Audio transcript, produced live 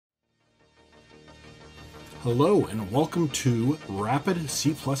Hello and welcome to Rapid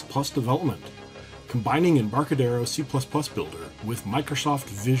C++ Development, combining Embarcadero C++ Builder with Microsoft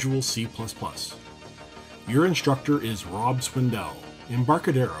Visual C++. Your instructor is Rob Swindell,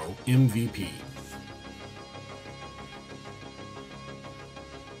 Embarcadero MVP.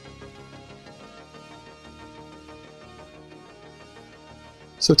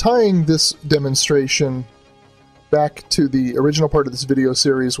 So tying this demonstration back to the original part of this video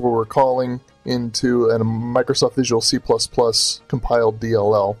series where we're calling into a Microsoft Visual C++ compiled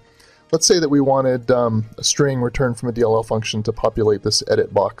DLL. Let's say that we wanted a string returned from a DLL function to populate this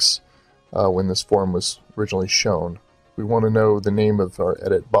edit box when this form was originally shown. We want to know the name of our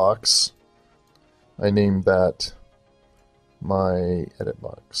edit box. I named that my edit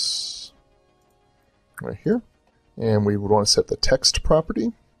box right here. And we would want to set the text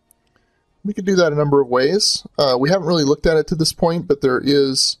property. We could do that a number of ways. We haven't really looked at it to this point, but there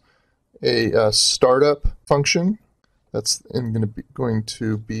is a startup function that's going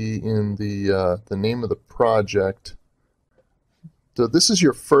to be in the name of the project. So this is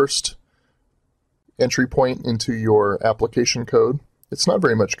your first entry point into your application code. It's not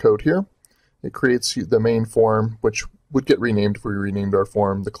very much code here. It creates the main form, which would get renamed if we renamed our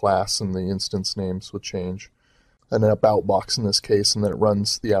form. The class and the instance names would change. An about box in this case, and then it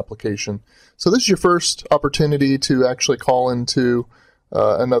runs the application. So this is your first opportunity to actually call into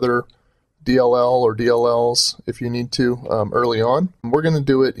another DLL or DLLs if you need to early on. We're going to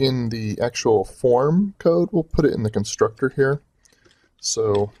do it in the actual form code. We'll put it in the constructor here.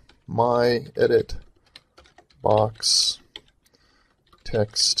 So my edit box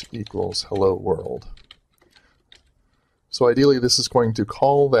text equals hello world. So ideally this is going to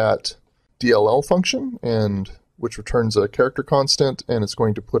call that DLL function, and which returns a character constant, and it's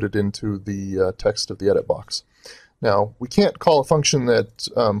going to put it into the text of the edit box. Now, we can't call a function that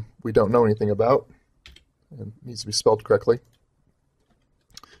we don't know anything about. It needs to be spelled correctly.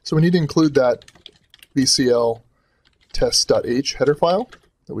 So we need to include that VCL test.h header file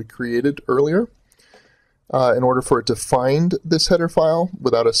that we created earlier in order for it to find this header file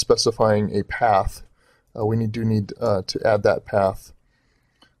without us specifying a path. We do need to add that path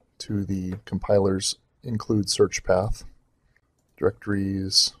to the compiler's include search path.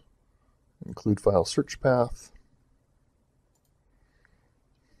 Directories, include file search path.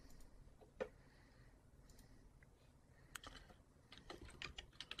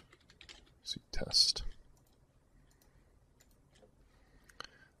 See test.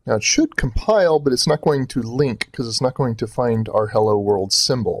 Now it should compile, but it's not going to link because it's not going to find our hello world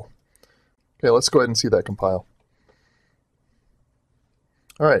symbol. Okay, let's go ahead and see that compile.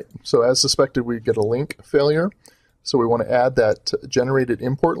 Alright, so as suspected we get a link failure. So we want to add that generated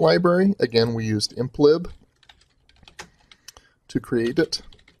import library. Again, we used implib to create it.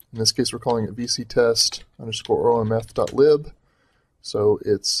 In this case we're calling it vctest_omf.lib. So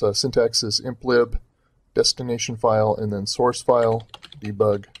its syntax is implib, destination file, and then source file,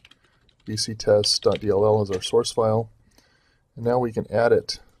 debug, vctest.dll is our source file. And now we can add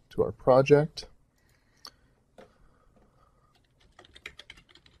it to our project.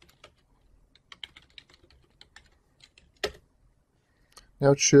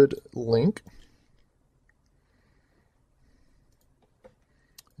 Now it should link.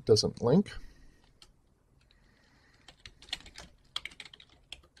 It doesn't link.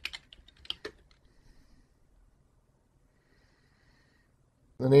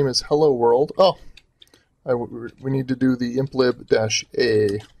 The name is Hello World. Oh, we need to do the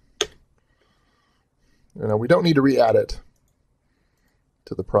implib-a. Now we don't need to re-add it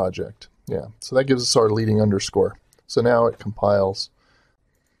to the project. Yeah, so that gives us our leading underscore. So now it compiles.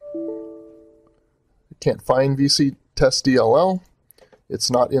 Can't find vctest.dll. It's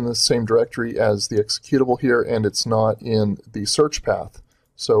not in the same directory as the executable here, and it's not in the search path.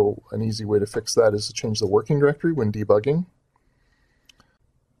 So an easy way to fix that is to change the working directory when debugging.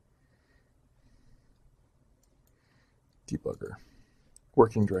 Debugger,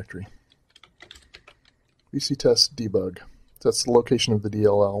 working directory, vctest debug. That's the location of the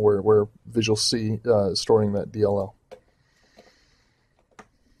DLL where Visual C is storing that DLL.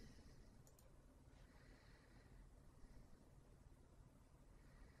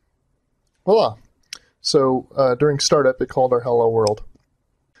 Voila. So during startup, it called our hello world.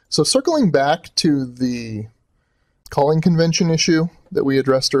 So circling back to the calling convention issue that we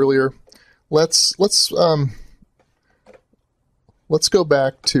addressed earlier, let's go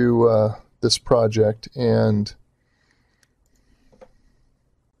back to this project and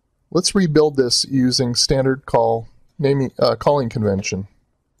let's rebuild this using standard calling convention.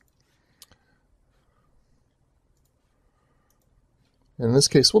 In this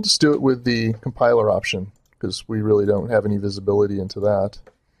case, we'll just do it with the compiler option. because we really don't have any visibility into that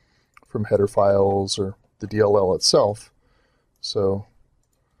from header files or the DLL itself. So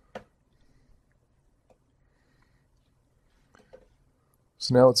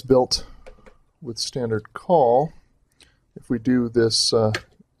now it's built with standard call. If we do this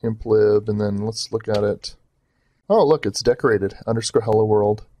implib, and then let's look at it. Oh, look, it's decorated underscore hello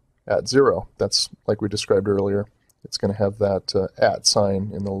world at 0. That's like we described earlier. It's going to have that at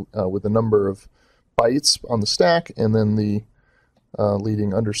sign in the with the number of bytes on the stack, and then the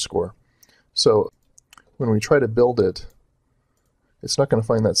leading underscore. So when we try to build it, it's not going to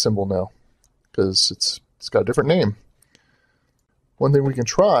find that symbol now because it's got a different name. One thing we can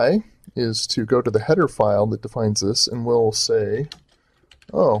try is to go to the header file that defines this, and we'll say,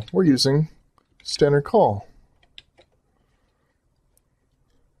 oh, we're using standard call.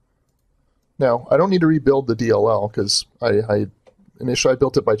 Now, I don't need to rebuild the DLL because initially I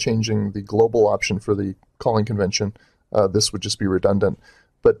built it by changing the global option for the calling convention. This would just be redundant.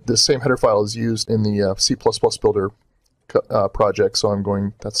 But this same header file is used in the C++ builder project, so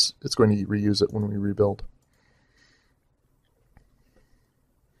it's going to reuse it when we rebuild.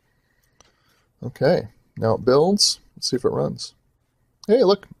 Okay, now it builds. Let's see if it runs. Hey,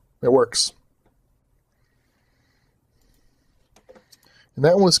 look, it works. And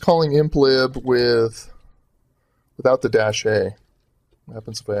that one was calling implib without the -a. What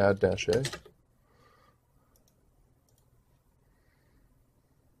happens if I add -a?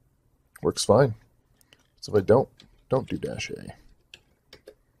 Works fine. So if I don't do -a.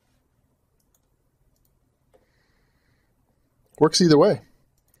 Works either way.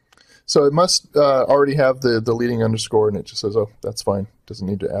 So it must already have the leading underscore, and it just says, oh, that's fine. Doesn't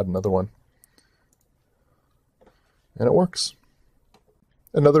need to add another one. And it works.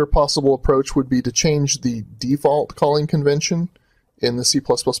 Another possible approach would be to change the default calling convention in the C++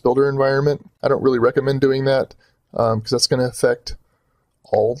 builder environment. I don't really recommend doing that because that's going to affect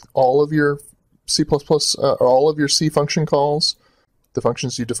all of your C++, all of your C function calls, the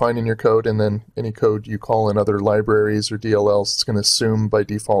functions you define in your code, and then any code you call in other libraries or DLLs. It's going to assume by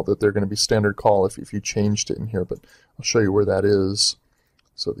default that they're going to be standard call if you changed it in here, but I'll show you where that is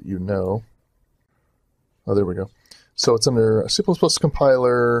so that you know. Oh, there we go. So it's under C++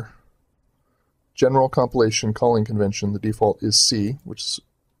 compiler, general compilation calling convention. The default is C, which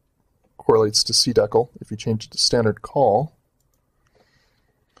correlates to cdecl. If you change it to standard call,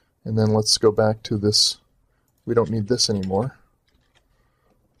 and then let's go back to this. We don't need this anymore.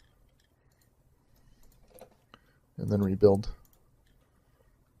 And then rebuild.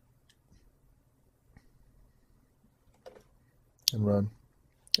 And run.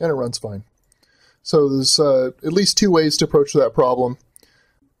 And it runs fine. So there's at least two ways to approach that problem,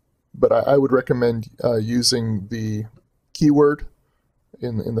 but I would recommend using the keyword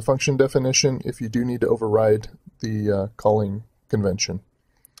in the function definition if you do need to override the calling convention.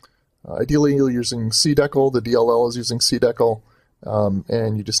 Ideally, you're using cdecl. The DLL is using cdecl,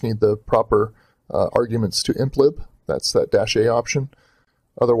 and you just need the proper arguments to implib. That's that -a option.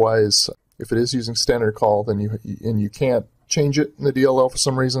 Otherwise, if it is using standard call, then you can't change it in the DLL for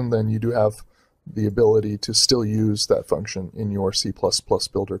some reason, then you do have the ability to still use that function in your C++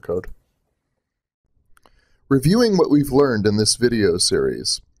 builder code. Reviewing what we've learned in this video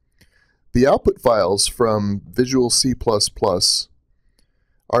series, the output files from Visual C++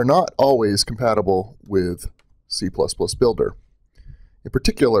 are not always compatible with C++ Builder. In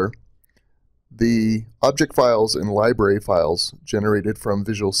particular, the object files and library files generated from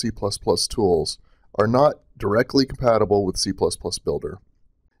Visual C++ tools are not directly compatible with C++ Builder.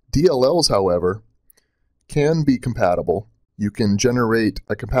 DLLs, however, can be compatible. You can generate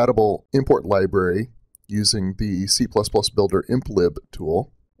a compatible import library using the C++ Builder implib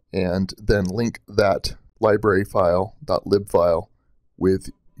tool, and then link that library file, .lib file, with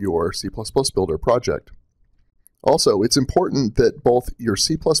your C++ Builder project. Also, it's important that both your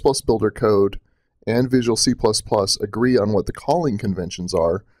C++ Builder code and Visual C++ agree on what the calling conventions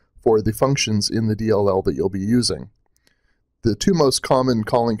are for the functions in the DLL that you'll be using. The two most common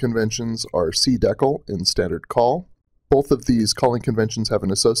calling conventions are cdecl and standard call. Both of these calling conventions have an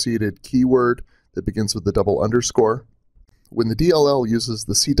associated keyword that begins with the double underscore. When the DLL uses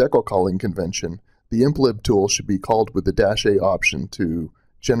the cdecl calling convention, the implib tool should be called with the -a option to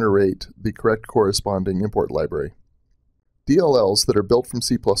generate the correct corresponding import library. DLLs that are built from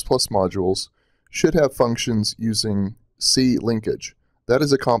C++ modules should have functions using C linkage. That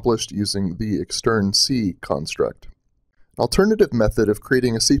is accomplished using the extern C construct. An alternative method of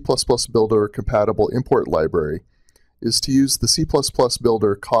creating a C++ Builder compatible import library is to use the C++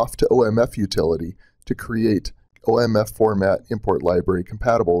 Builder coff to OMF utility to create OMF format import library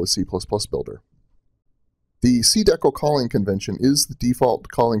compatible with C++ Builder. The cdecl calling convention is the default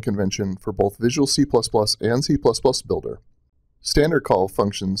calling convention for both Visual C++ and C++ Builder. Standard call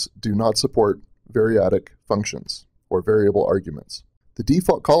functions do not support variadic functions or variable arguments. The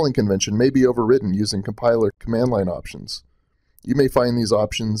default calling convention may be overridden using compiler command line options. You may find these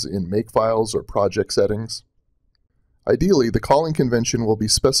options in makefiles or project settings. Ideally, the calling convention will be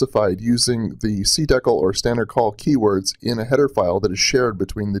specified using the cdecl or standard call keywords in a header file that is shared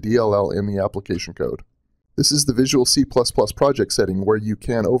between the DLL and the application code. This is the Visual C++ project setting where you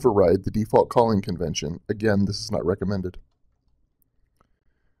can override the default calling convention. Again, this is not recommended.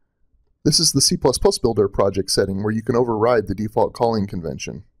 This is the C++ Builder project setting where you can override the default calling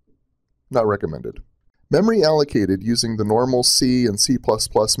convention. Not recommended. Memory allocated using the normal C and C++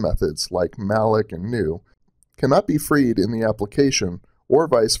 methods like malloc and new cannot be freed in the application or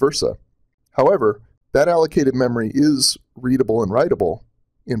vice versa. However, that allocated memory is readable and writable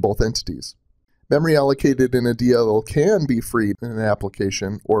in both entities. Memory allocated in a DLL can be freed in an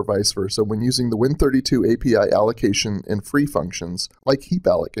application or vice versa when using the Win32 API allocation and free functions like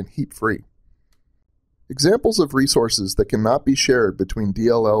heapalloc and heapfree. Examples of resources that cannot be shared between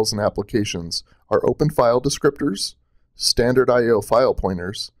DLLs and applications are open file descriptors, standard I/O file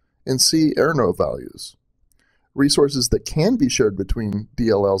pointers, and C errno values. Resources that can be shared between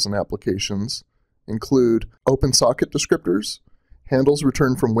DLLs and applications include open socket descriptors, handles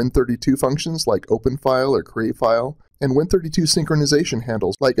returned from Win32 functions like openFile or createFile, and Win32 synchronization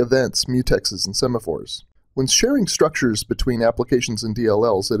handles like events, mutexes, and semaphores. When sharing structures between applications and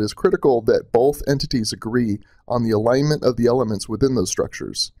DLLs, it is critical that both entities agree on the alignment of the elements within those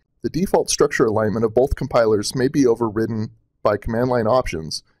structures. The default structure alignment of both compilers may be overridden by command line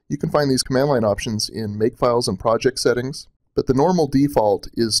options. You can find these command line options in makefiles and project settings, but the normal default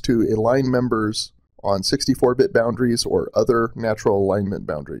is to align members on 64-bit boundaries or other natural alignment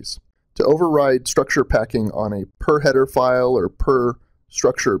boundaries. To override structure packing on a per header file or per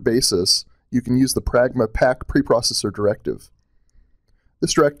structure basis, you can use the pragma pack preprocessor directive.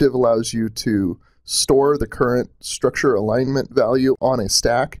 This directive allows you to store the current structure alignment value on a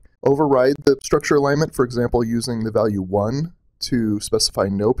stack, override the structure alignment, for example, using the value 1 to specify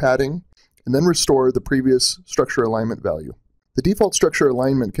no padding, and then restore the previous structure alignment value. The default structure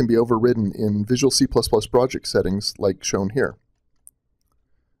alignment can be overridden in Visual C++ project settings like shown here.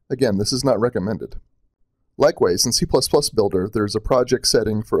 Again, this is not recommended. Likewise, in C++ Builder, there's a project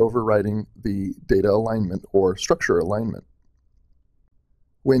setting for overriding the data alignment or structure alignment.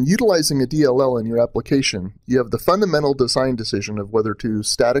 When utilizing a DLL in your application, you have the fundamental design decision of whether to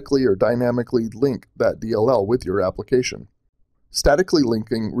statically or dynamically link that DLL with your application. Statically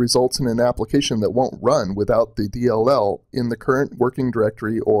linking results in an application that won't run without the DLL in the current working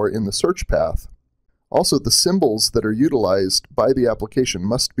directory or in the search path. Also, the symbols that are utilized by the application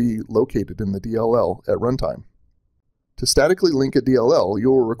must be located in the DLL at runtime. To statically link a DLL, you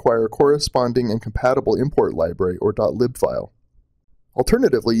will require a corresponding and compatible import library or .lib file.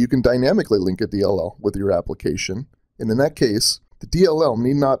 Alternatively, you can dynamically link a DLL with your application, and in that case, the DLL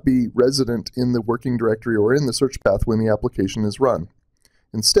need not be resident in the working directory or in the search path when the application is run.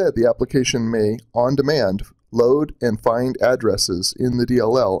 Instead, the application may, on demand, load and find addresses in the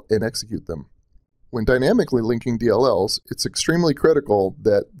DLL and execute them. When dynamically linking DLLs, it's extremely critical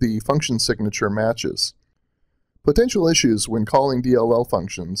that the function signature matches. Potential issues when calling DLL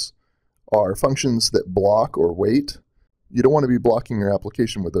functions are functions that block or wait. You don't want to be blocking your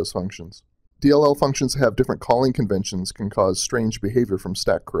application with those functions. DLL functions have different calling conventions can cause strange behavior from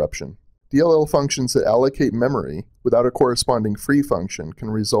stack corruption. DLL functions that allocate memory without a corresponding free function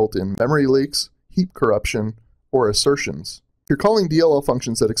can result in memory leaks, heap corruption, or assertions. If you're calling DLL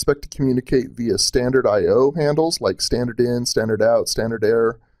functions that expect to communicate via standard I/O handles like standard in, standard out, standard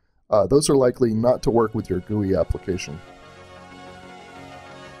error, those are likely not to work with your GUI application.